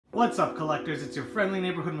What's up, collectors? It's your friendly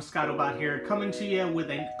neighborhood Moscato Bot here, coming to you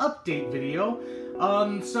with an update video.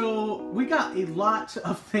 So we got a lot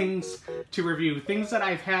of things to review. Things that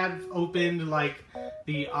I've had opened, like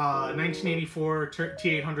the 1984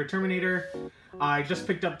 T800 Terminator. I just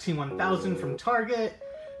picked up T1000 from Target.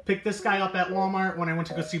 Picked this guy up at Walmart when I went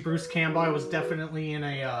to go see Bruce Campbell. I was definitely in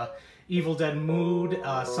a Evil Dead mood.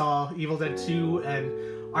 Saw Evil Dead 2 and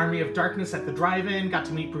Army of Darkness at the drive-in, got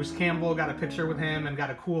to meet Bruce Campbell, got a picture with him, and got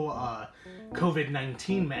a cool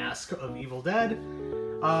COVID-19 mask of Evil Dead.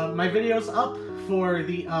 My video's up for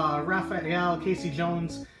the Raphael Casey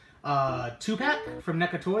Jones 2-pack from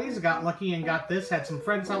NECA Toys. Got lucky and got this, had some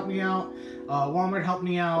friends help me out, Walmart helped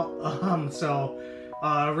me out,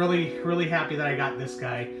 really happy that I got this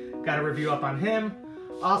guy. Got a review up on him.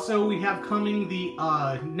 Also, we have coming the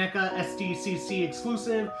NECA SDCC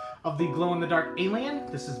exclusive of the glow-in-the-dark alien.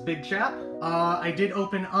 This is Big Chap. I did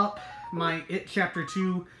open up my It Chapter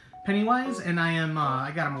 2 Pennywise, and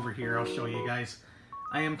I got him over here. I'll show you guys.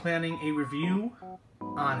 I am planning a review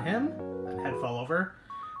on him. That head fell over.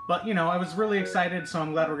 But, you know, I was really excited, so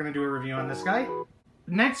I'm glad we're going to do a review on this guy.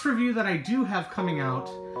 Next review that I do have coming out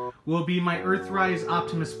will be my Earthrise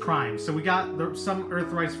Optimus Prime. So we got some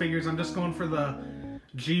Earthrise figures. I'm just going for the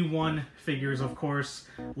G1 figures, of course.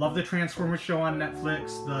 Love the Transformers show on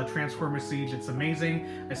Netflix, the Transformers Siege. It's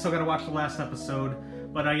amazing. I still gotta watch the last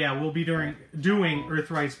episode. But yeah, we'll be doing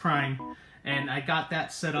Earthrise Prime. And I got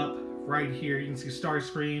that set up right here. You can see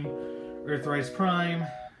Starscream, Earthrise Prime,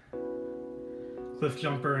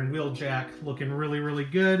 Cliffjumper, and Wheeljack looking really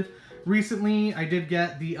good. Recently, I did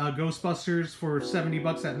get the Ghostbusters for 70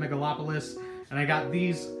 bucks at Megalopolis. And I got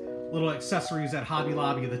these little accessories at Hobby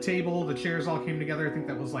Lobby. The table, the chairs all came together. I think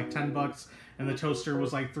that was like 10 bucks. And the toaster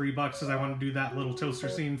was like 3 bucks because I want to do that little toaster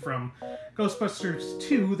scene from Ghostbusters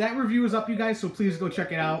 2. That review is up, you guys, so please go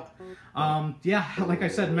check it out. Yeah, like I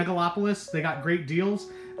said, Megalopolis, they got great deals.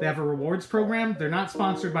 They have a rewards program. They're not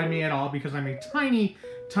sponsored by me at all because I'm a tiny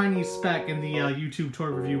speck in the YouTube toy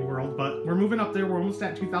review world. But we're moving up there. We're almost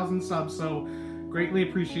at 2,000 subs, so greatly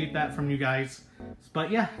appreciate that from you guys. But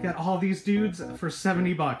yeah, got all these dudes for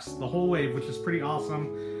 70 bucks, the whole wave, which is pretty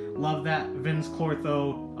awesome. Love that Vince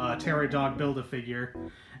Clortho Terradog Build-A-Figure.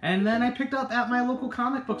 And then I picked up at my local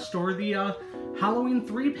comic book store the Halloween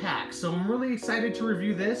 3-pack, so I'm really excited to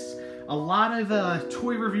review this. A lot of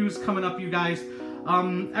toy reviews coming up, you guys.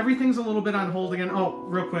 Everything's a little bit on hold again. Oh,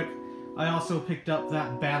 real quick, I also picked up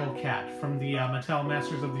that Battle Cat from the Mattel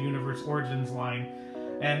Masters of the Universe Origins line.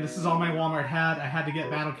 And this is all my Walmart had. I had to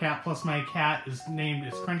get Battle Cat, plus my cat is named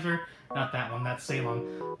as Cringer. Not that one, that's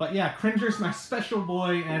Salem. But yeah, Cringer's my special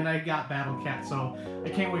boy, and I got Battle Cat, so I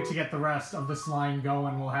can't wait to get the rest of this line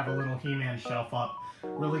going. We'll have a little He-Man shelf up.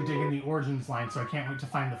 Really digging the Origins line, so I can't wait to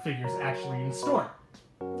find the figures actually in store.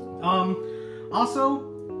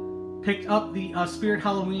 Also, picked up the Spirit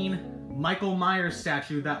Halloween Michael Myers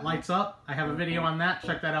statue that lights up. I have a video on that,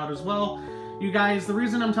 check that out as well. You guys, the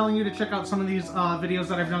reason I'm telling you to check out some of these videos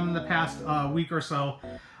that I've done in the past week or so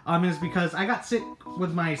is because I got sick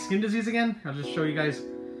with my skin disease again. I'll just show you guys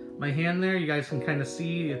my hand there. You guys can kind of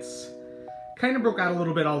see it's kind of broke out a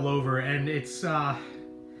little bit all over, and it's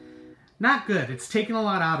not good. It's taken a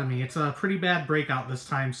lot out of me. It's a pretty bad breakout this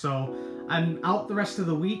time, so I'm out the rest of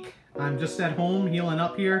the week. I'm just at home healing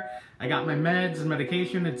up here. I got my meds and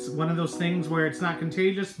medication. It's one of those things where it's not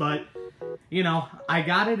contagious, but you know, I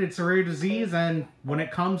got it. It's a rare disease, and when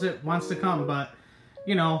it comes, it wants to come. But,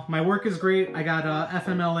 you know, my work is great. I got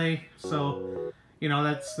FMLA, so, you know,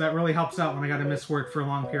 that really helps out when I got to miss work for a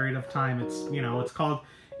long period of time. It's, you know, it's called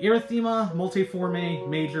erythema multiforme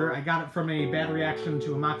major. I got it from a bad reaction to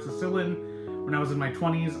amoxicillin when I was in my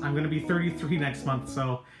 20s. I'm going to be 33 next month,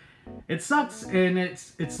 so it sucks, and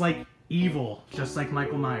it's like evil, just like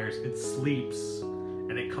Michael Myers. It sleeps,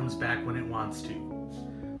 and it comes back when it wants to.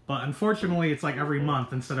 But unfortunately, it's like every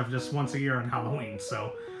month instead of just once a year on Halloween,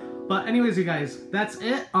 so. But anyways, you guys, that's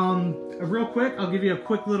it. Real quick, I'll give you a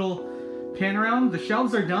quick little pan around. The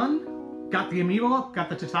shelves are done. Got the Amiibo up, got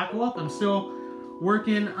the Tatako up. I'm still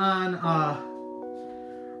working on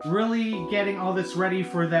really getting all this ready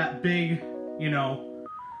for that big, you know,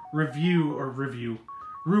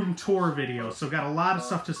 room tour video. So got a lot of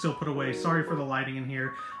stuff to still put away. Sorry for the lighting in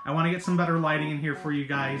here. I want to get some better lighting in here for you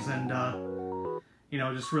guys, and you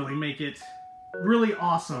know, just really make it really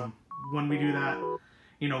awesome when we do that,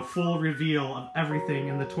 you know, full reveal of everything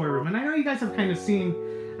in the toy room. And I know you guys have kind of seen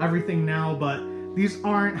everything now, but these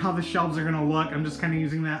aren't how the shelves are going to look. I'm just kind of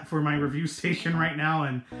using that for my review station right now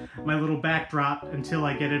and my little backdrop until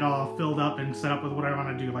I get it all filled up and set up with what I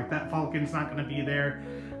want to do. Like, that Falcon's not going to be there.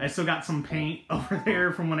 I still got some paint over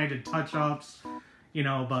there from when I did touch-ups, you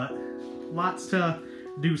know, but lots to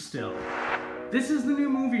do still. This is the new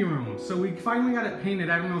movie room. So we finally got it painted.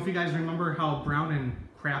 I don't know if you guys remember how brown and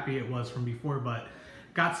crappy it was from before, but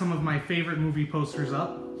got some of my favorite movie posters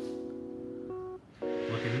up.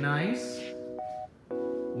 Looking nice.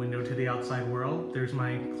 Window to the outside world. There's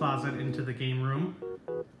my closet into the game room.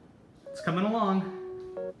 It's coming along.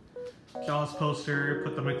 Jaws poster,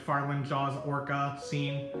 put the McFarlane Jaws Orca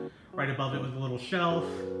scene right above it with a little shelf.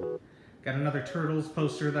 Got another Turtles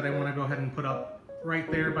poster that I want to go ahead and put up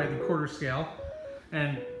right there by the quarter scale.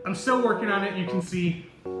 And I'm still working on it. You can see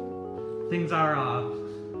things are,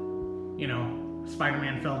 you know,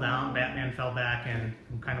 Spider-Man fell down, Batman fell back, and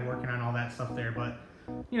I'm kind of working on all that stuff there. But,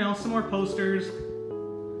 you know, some more posters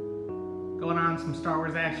going on, some Star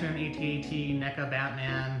Wars action, AT-AT, NECA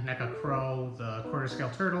Batman, NECA Crow, the quarter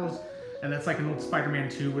scale Turtles. And that's like an old Spider-Man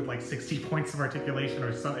 2 with like 60 points of articulation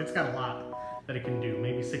or something. It's got a lot that it can do.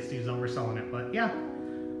 Maybe 60 is overselling it, but yeah.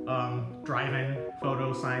 Drive-in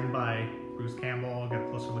photo signed by Bruce Campbell. I'll get a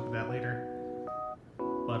closer look at that later.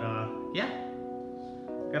 But yeah.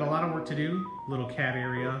 Got a lot of work to do. Little cat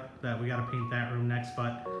area that we gotta paint that room next,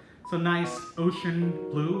 but it's a nice ocean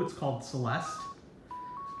blue. It's called Celeste.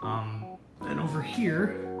 Then over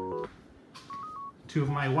here, two of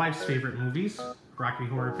my wife's favorite movies. Rocky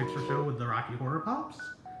Horror Picture Show with the Rocky Horror Pops,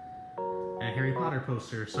 and Harry Potter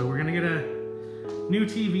poster. So we're gonna get a new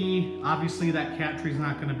TV. Obviously that cat tree's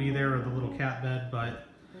not gonna be there, or the little cat bed, but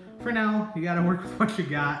for now, you gotta work with what you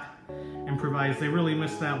got. Improvise. They really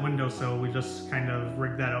missed that window, so we just kind of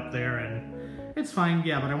rigged that up there, and it's fine.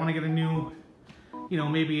 Yeah, but I wanna get a new, you know,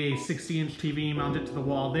 maybe a 60-inch TV, mount it to the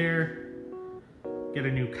wall there. Get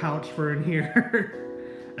a new couch for in here.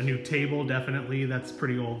 A new table, definitely. That's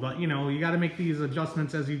pretty old, but you know, you got to make these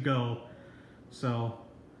adjustments as you go. So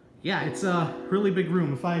yeah, it's a really big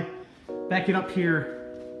room. If I back it up here,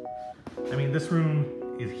 I mean, this room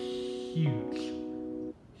is huge.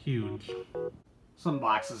 Huge. Some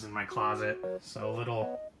boxes in my closet, so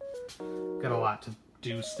got a lot to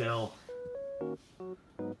do still,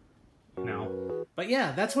 you know. But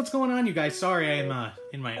yeah, that's what's going on, you guys. Sorry, I'm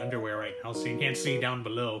in my underwear right now, so you can't see down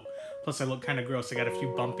below. Plus, I look kind of gross. I got a few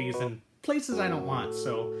bumpies and places I don't want,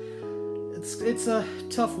 so it's a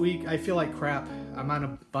tough week. I feel like crap. I'm on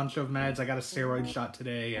a bunch of meds. I got a steroid shot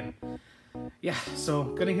today, and yeah, so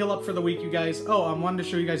gonna heal up for the week, you guys. Oh, I wanted to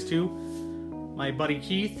show you guys too. My buddy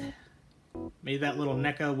Keith made that little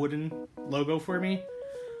NECA wooden logo for me,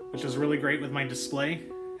 which is really great with my display.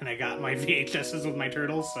 And I got my VHSs with my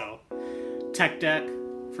turtles, so tech deck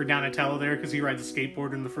for Donatello there, because he rides a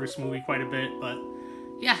skateboard in the first movie quite a bit, but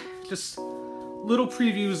yeah, just little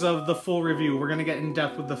previews of the full review. We're gonna get in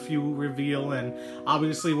depth with the few reveal, and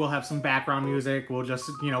obviously we'll have some background music. We'll just,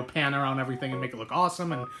 you know, pan around everything and make it look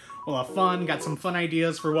awesome, and we'll have fun. Got some fun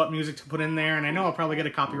ideas for what music to put in there, and I know I'll probably get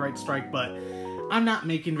a copyright strike, but I'm not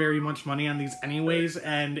making very much money on these anyways,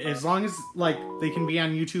 and as long as, like, they can be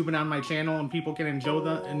on YouTube and on my channel and people can enjoy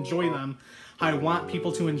them, I want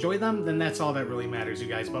people to enjoy them, then that's all that really matters, you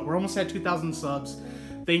guys. But we're almost at 2,000 subs.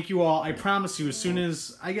 Thank you all. I promise you, as soon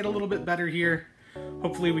as I get a little bit better here,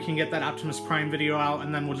 hopefully we can get that Optimus Prime video out,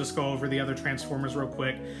 and then we'll just go over the other Transformers real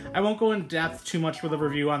quick. I won't go in depth too much with a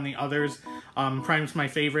review on the others. Prime's my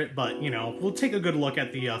favorite, but, you know, we'll take a good look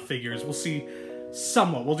at the figures. We'll see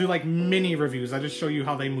somewhat. We'll do, like, mini reviews. I just show you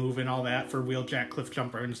how they move and all that for Wheeljack,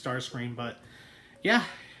 Cliffjumper, and Starscream, but, yeah,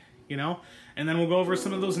 you know. And then we'll go over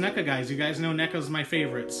some of those NECA guys. You guys know NECA's my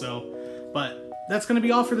favorite, so, but that's going to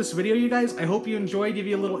be all for this video, you guys. I hope you enjoy, give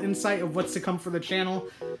you a little insight of what's to come for the channel.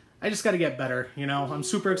 I just got to get better, you know. I'm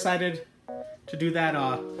super excited to do that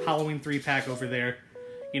Halloween 3-pack over there.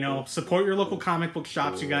 You know, support your local comic book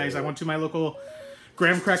shops, you guys. I went to my local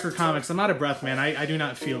Graham Cracker Comics. I'm out of breath, man. I do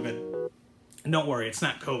not feel good. And don't worry, it's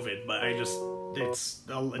not COVID, but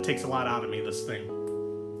it takes a lot out of me, this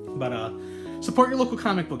thing. But, support your local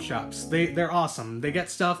comic book shops. They're awesome. They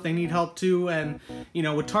get stuff. They need help too. And, you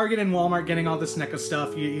know, with Target and Walmart getting all this NECA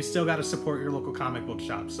stuff, you still got to support your local comic book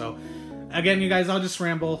shop. So, again, you guys, I'll just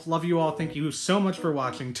ramble. Love you all. Thank you so much for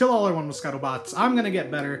watching. Till all I want was Scuttlebutt. I'm going to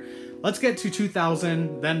get better. Let's get to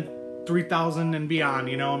 2,000, then 3,000 and beyond.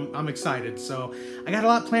 You know, I'm excited. So, I got a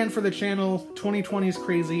lot planned for the channel. 2020 is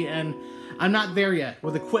crazy, and I'm not there yet.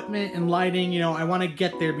 With equipment and lighting, you know, I want to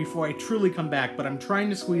get there before I truly come back. But I'm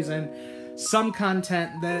trying to squeeze in some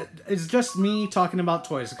content that is just me talking about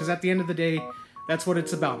toys, because at the end of the day, that's what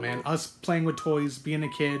it's about, man. Us playing with toys, being a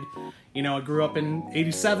kid. You know, I grew up in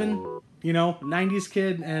 87, you know, 90s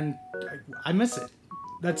kid, and I miss it.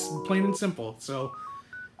 That's plain and simple. So,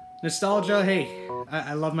 nostalgia, hey,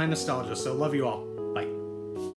 I love my nostalgia, so love you all.